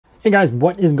Hey guys,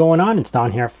 what is going on? It's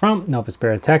Don here from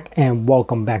Novaspirit Tech and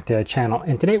welcome back to the channel.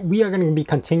 And today we are going to be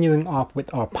continuing off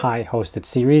with our Pi hosted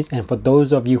series. And for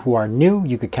those of you who are new,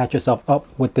 you could catch yourself up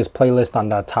with this playlist on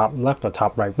the top left or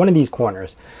top right, one of these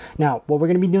corners. Now, what we're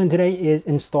going to be doing today is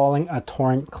installing a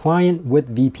torrent client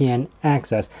with VPN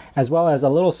access, as well as a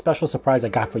little special surprise I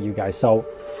got for you guys. So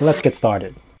let's get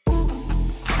started.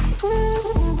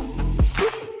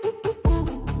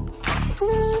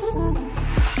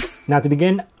 Now to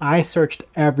begin, I searched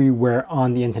everywhere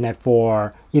on the internet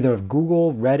for either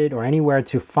Google, Reddit, or anywhere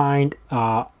to find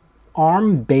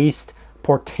ARM-based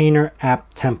Portainer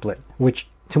app template, which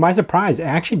to my surprise, it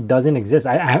actually doesn't exist.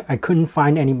 I couldn't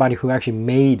find anybody who actually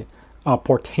made a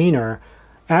Portainer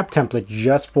app template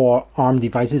just for ARM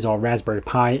devices or Raspberry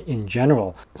Pi in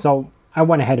general. So I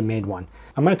went ahead and made one.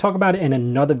 I'm going to talk about it in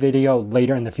another video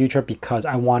later in the future because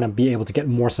I want to be able to get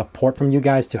more support from you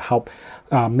guys to help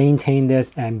maintain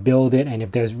this and build it, and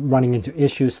if there's running into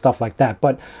issues, stuff like that.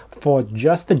 But for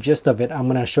just the gist of it, I'm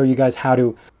going to show you guys how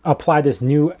to apply this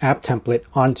new app template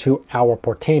onto our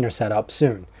Portainer setup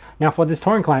soon. Now for this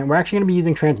torrent client, we're actually going to be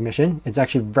using Transmission. It's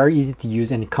actually very easy to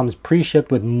use and it comes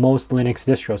pre-shipped with most Linux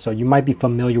distros, so you might be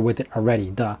familiar with it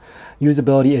already. The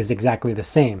usability is exactly the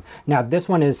same. Now this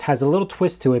one has a little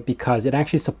twist to it because it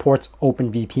actually supports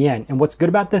OpenVPN. And what's good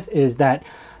about this is that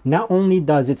not only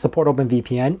does it support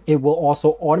OpenVPN, it will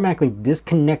also automatically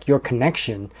disconnect your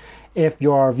connection if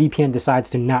your VPN decides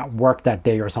to not work that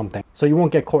day or something. So you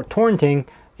won't get caught torrenting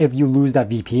if you lose that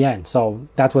VPN. So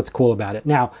that's what's cool about it.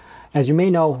 Now, as you may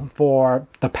know, for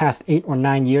the past 8 or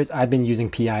 9 years, I've been using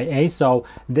PIA. So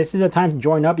this is a time to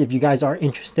join up if you guys are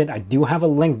interested. I do have a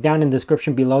link down in the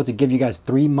description below to give you guys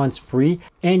 3 months free.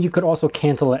 And you could also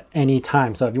cancel at any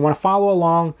time. So if you want to follow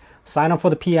along, sign up for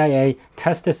the PIA,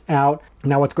 test this out.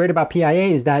 Now, what's great about PIA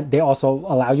is that they also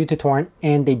allow you to torrent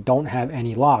and they don't have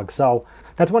any logs. So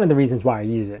that's one of the reasons why I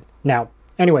use it. Now,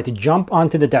 anyway, to jump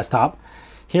onto the desktop,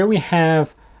 here we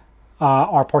have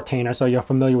our Portainer, so you're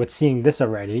familiar with seeing this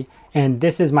already, and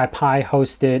this is my Pi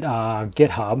hosted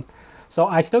GitHub. So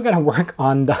I still gotta work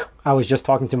on I was just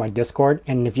talking to my Discord,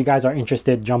 and if you guys are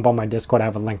interested, jump on my Discord. I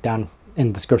have a link down in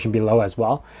the description below as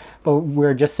well. But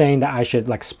we're just saying that I should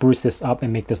like spruce this up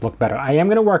and make this look better. I am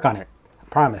gonna work on it, I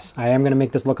promise. I am gonna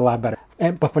make this look a lot better.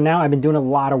 But for now, I've been doing a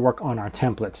lot of work on our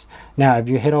templates. Now, if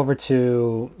you head over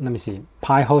to, let me see,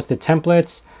 Pi hosted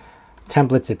templates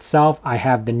itself, I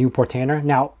have the new Portainer.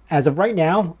 Now, as of right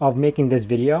now of making this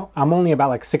video, I'm only about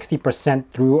like 60%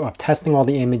 through of testing all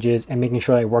the images and making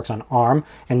sure that it works on ARM,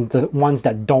 and the ones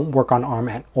that don't work on ARM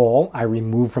at all, I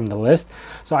remove from the list.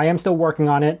 So I am still working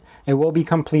on it. It will be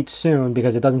complete soon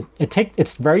because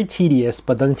it's very tedious,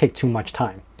 but doesn't take too much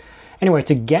time. Anyway,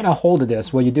 to get a hold of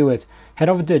this, what you do is head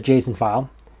over to a JSON file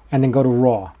and then go to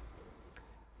raw.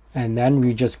 And then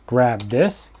we just grab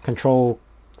this, Control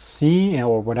C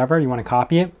or whatever you want to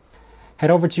copy it,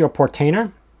 head over to your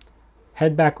Portainer,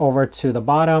 head back over to the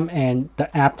bottom and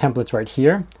the app templates right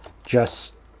here,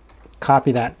 just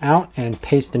copy that out and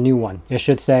paste the new one. It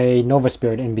should say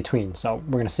Novaspirit in between. So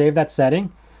we're going to save that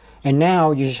setting, and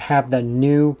now you should have the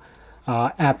new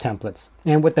app templates.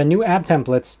 And with the new app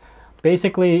templates,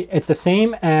 basically it's the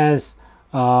same as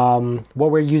what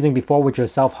we're using before, which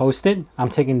was self-hosted. I'm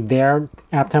taking their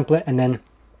app template and then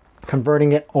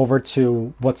converting it over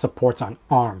to what supports on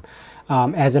ARM.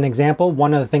 As an example,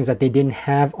 one of the things that they didn't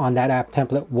have on that app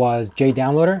template was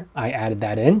JDownloader. I added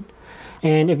that in.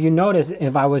 And if you notice,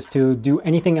 if I was to do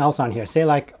anything else on here, say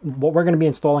like what we're going to be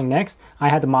installing next, I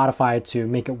had to modify it to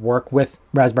make it work with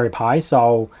Raspberry Pi.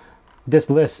 So this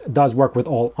list does work with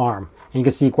all ARM. And you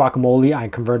can see Guacamole, I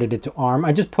converted it to ARM.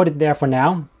 I just put it there for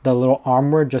now, the little ARM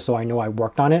word, just so I know I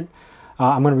worked on it.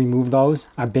 I'm going to remove those.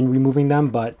 I've been removing them,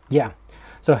 but yeah.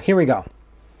 So here we go.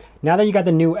 Now that you got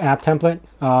the new app template,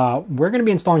 we're going to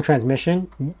be installing Transmission.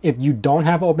 If you don't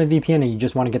have OpenVPN and you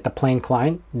just want to get the plain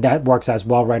client, that works as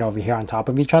well right over here on top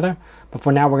of each other. But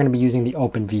for now, we're going to be using the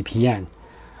OpenVPN.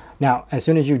 Now, as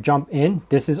soon as you jump in,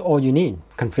 this is all you need,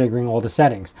 configuring all the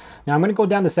settings. Now, I'm going to go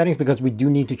down the settings because we do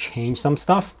need to change some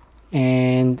stuff,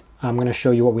 and I'm going to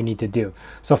show you what we need to do.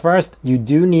 So first, you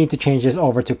do need to change this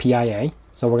over to PIA.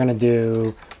 So we're going to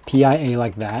do PIA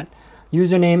like that.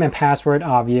 Username and password,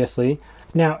 obviously.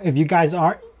 Now, if you guys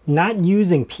are not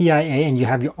using PIA and you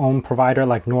have your own provider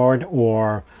like Nord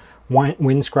or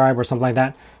Windscribe or something like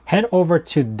that, head over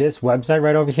to this website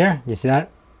right over here. You see that?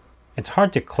 It's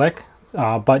hard to click,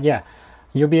 but yeah,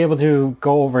 you'll be able to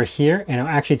go over here and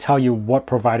it'll actually tell you what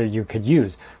provider you could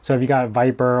use. So if you got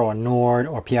Viper or Nord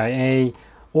or PIA,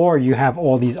 or you have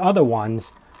all these other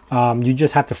ones, you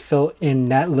just have to fill in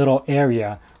that little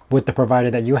area with the provider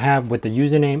that you have with the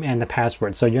username and the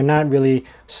password. So you're not really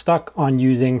stuck on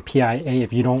using PIA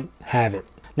if you don't have it.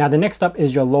 Now the next up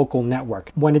is your local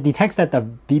network. When it detects that the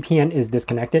VPN is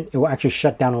disconnected, it will actually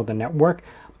shut down all the network,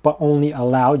 but only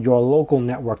allow your local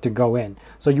network to go in.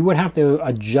 So you would have to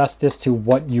adjust this to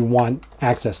what you want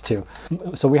access to.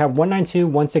 So we have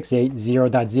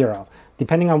 192.168.0.0.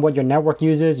 Depending on what your network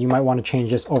uses, you might want to change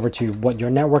this over to what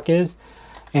your network is,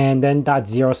 and then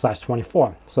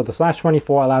 .0/24. So the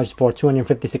 /24 allows for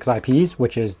 256 IPs,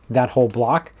 which is that whole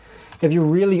block. If you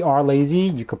really are lazy,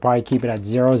 you could probably keep it at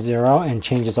 00 and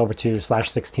change this over to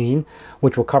 /16,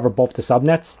 which will cover both the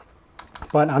subnets.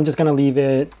 But I'm just gonna leave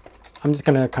it, I'm just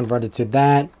gonna convert it to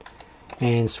that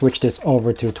and switch this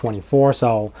over to 24,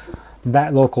 so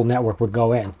that local network would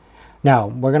go in. Now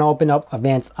we're gonna open up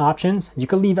advanced options. You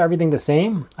can leave everything the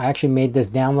same. I actually made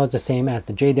this downloads the same as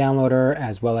the J downloader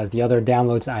as well as the other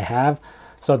downloads I have.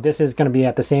 So this is gonna be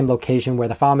at the same location where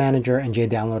the file manager and J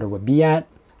downloader would be at.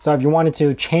 So if you wanted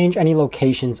to change any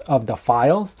locations of the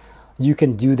files, you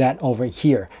can do that over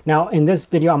here. Now in this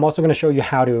video, I'm also gonna show you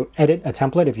how to edit a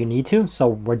template if you need to. So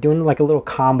we're doing like a little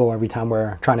combo every time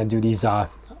we're trying to do these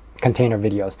container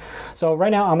videos. So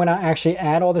right now I'm gonna actually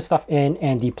add all this stuff in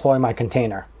and deploy my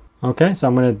container. Okay, so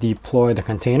I'm going to deploy the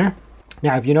container.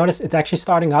 Now, if you notice, it's actually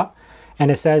starting up and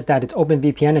it says that it's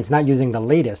OpenVPN. It's not using the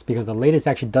latest because the latest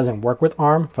actually doesn't work with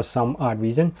ARM for some odd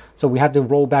reason. So we have to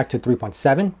roll back to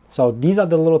 3.7. So these are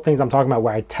the little things I'm talking about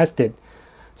where I tested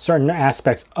certain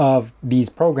aspects of these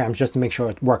programs just to make sure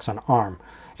it works on ARM.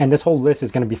 And this whole list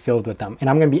is going to be filled with them. And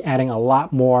I'm going to be adding a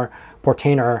lot more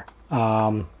Portainer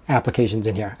applications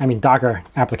in here. I mean, Docker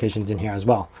applications in here as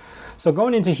well. So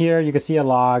going into here, you can see a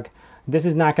log. This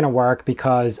is not going to work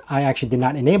because I actually did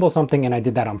not enable something, and I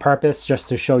did that on purpose just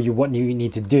to show you what you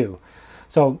need to do.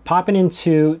 So popping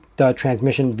into the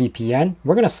Transmission VPN,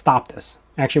 we're going to stop this.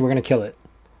 Actually, we're going to kill it.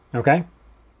 Okay.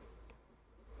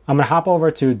 I'm going to hop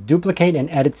over to duplicate and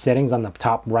edit settings on the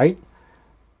top right.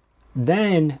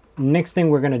 Then next thing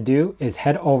we're going to do is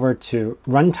head over to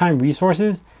runtime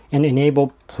resources and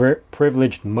enable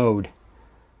privileged mode.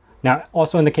 Now,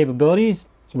 also in the capabilities,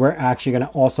 we're actually going to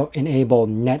also enable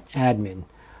net admin.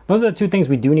 Those are the two things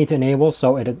we do need to enable,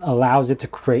 so it allows it to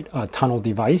create a tunnel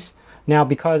device. Now,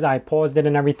 because I paused it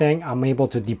and everything, I'm able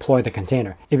to deploy the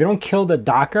container. If you don't kill the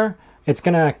Docker, it's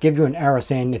going to give you an error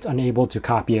saying it's unable to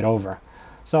copy it over.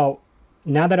 So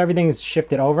now that everything's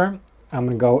shifted over, I'm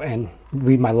going to go and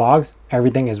read my logs.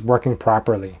 Everything is working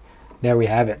properly. There we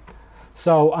have it.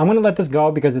 So I'm going to let this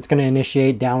go because it's going to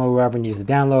initiate download whoever needs to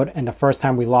download. And the first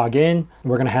time we log in,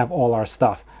 we're going to have all our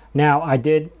stuff. Now, I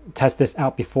did test this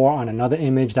out before on another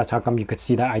image. That's how come you could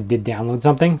see that I did download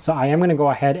something. So I am going to go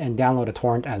ahead and download a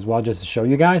torrent as well, just to show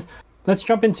you guys. Let's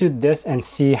jump into this and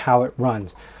see how it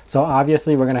runs. So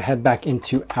obviously we're going to head back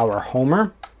into our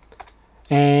Homer.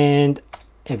 And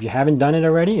if you haven't done it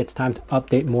already, it's time to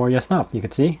update more of your stuff. You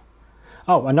can see.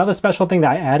 Oh, another special thing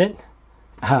that I added.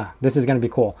 This is going to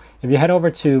be cool. If you head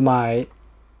over to my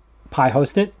Pi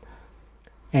hosted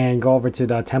and go over to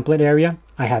the template area,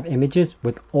 I have images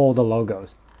with all the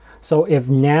logos. So if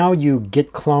now you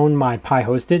git clone my Pi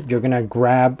hosted, you're going to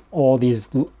grab all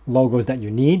these logos that you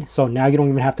need. So now you don't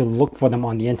even have to look for them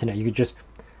on the internet. You could just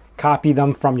copy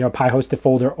them from your Pi hosted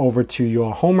folder over to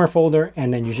your Homer folder,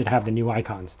 and then you should have the new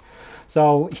icons.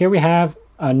 So here we have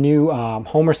a new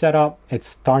Homer setup. It's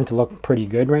starting to look pretty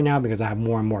good right now because I have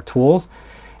more and more tools.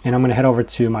 And I'm going to head over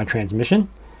to my transmission.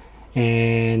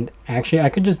 And actually, I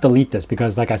could just delete this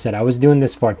because, like I said, I was doing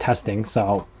this for testing.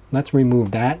 So let's remove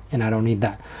that, and I don't need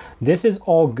that. This is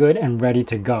all good and ready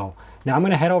to go. Now I'm going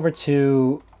to head over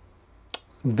to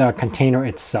the container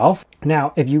itself.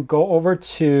 Now, if you go over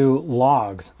to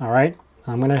logs, all right,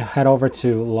 I'm going to head over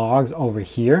to logs over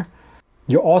here.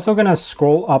 You're also going to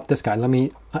scroll up this guy. Let me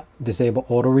disable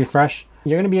auto refresh.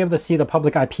 You're going to be able to see the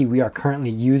public IP we are currently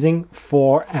using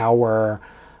for our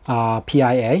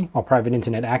PIA, or private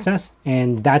internet access,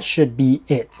 and that should be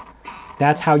it.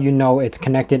 That's how you know it's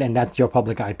connected, and that's your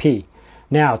public IP.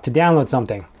 Now, to download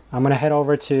something, I'm going to head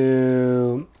over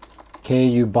to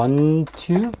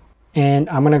Kubuntu, and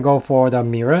I'm going to go for the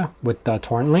mirror with the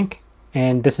torrent link,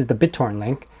 and this is the BitTorrent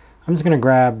link. I'm just going to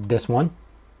grab this one,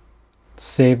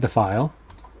 save the file,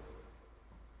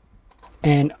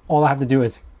 and all I have to do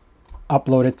is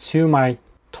upload it to my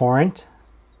torrent,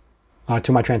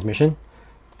 to my transmission.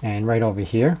 And right over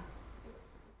here,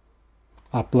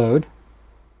 upload,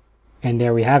 and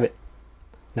there we have it.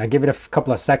 Now give it a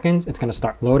couple of seconds, it's going to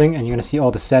start loading, and you're going to see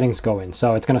all the settings go in.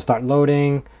 So it's going to start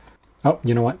loading. Oh,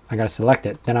 you know what? I got to select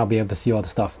it. Then I'll be able to see all the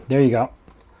stuff. There you go.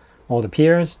 All the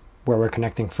peers, where we're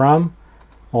connecting from,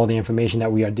 all the information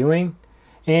that we are doing.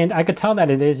 And I could tell that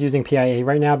it is using PIA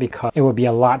right now because it would be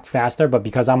a lot faster, but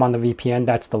because I'm on the VPN,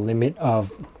 that's the limit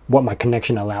of what my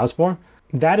connection allows for.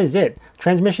 That is it.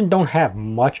 Transmission don't have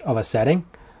much of a setting.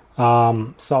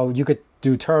 So you could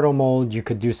do turtle mode, you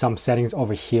could do some settings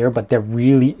over here, but there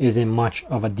really isn't much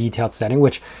of a detailed setting,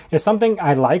 which is something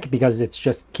I like because it's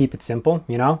just keep it simple,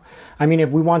 you know? I mean,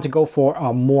 if we want to go for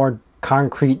a more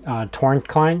concrete torrent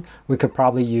client, we could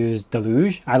probably use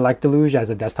Deluge. I like Deluge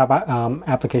as a desktop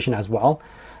application as well.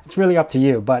 It's really up to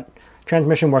you, but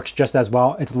Transmission works just as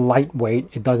well. It's lightweight.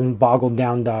 It doesn't boggle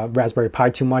down the Raspberry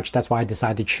Pi too much. That's why I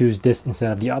decided to choose this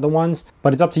instead of the other ones.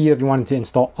 But it's up to you if you wanted to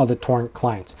install other torrent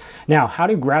clients. Now, how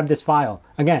to grab this file?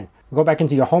 Again, go back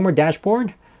into your home or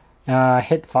dashboard,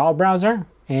 hit file browser,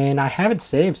 and I have it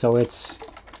saved, so it's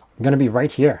going to be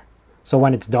right here. So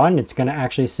when it's done, it's going to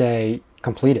actually say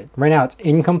completed. Right now it's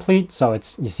incomplete, so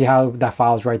you see how that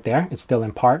file is right there. It's still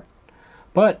in part.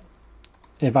 But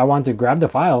if I want to grab the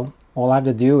file, all I have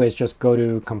to do is just go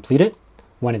to complete it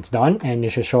when it's done, and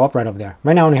it should show up right over there.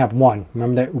 Right now I only have one.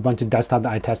 Remember that Ubuntu desktop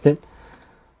that I tested?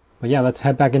 But yeah, let's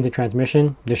head back into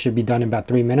Transmission. This should be done in about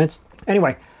 3 minutes.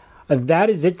 Anyway, that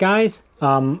is it, guys.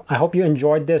 I hope you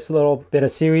enjoyed this little bit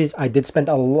of series. I did spend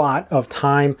a lot of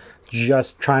time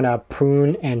just trying to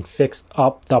prune and fix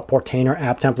up the Portainer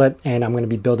app template, and I'm going to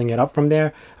be building it up from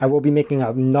there. I will be making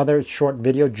another short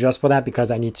video just for that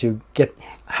because I need to get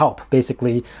help,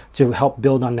 basically, to help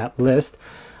build on that list.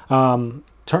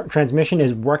 Transmission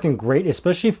is working great,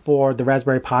 especially for the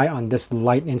Raspberry Pi on this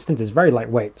light instance. It's very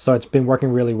lightweight, so it's been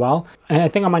working really well. And I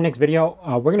think on my next video,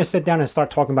 we're going to sit down and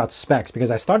start talking about specs, because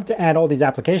I started to add all these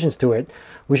applications to it.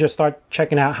 We should start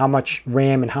checking out how much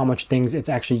RAM and how much things it's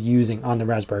actually using on the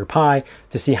Raspberry Pi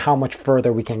to see how much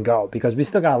further we can go, because we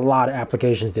still got a lot of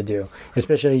applications to do,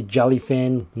 especially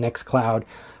Jellyfin, Nextcloud,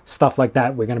 stuff like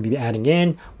that we're going to be adding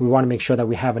in. We want to make sure that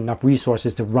we have enough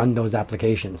resources to run those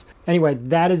applications. Anyway,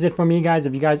 that is it for me, guys.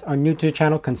 If you guys are new to the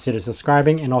channel, consider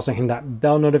subscribing and also hitting that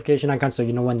bell notification icon so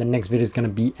you know when the next video is going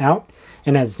to be out.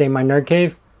 And as I say in my nerd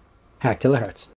cave, hack till it hurts.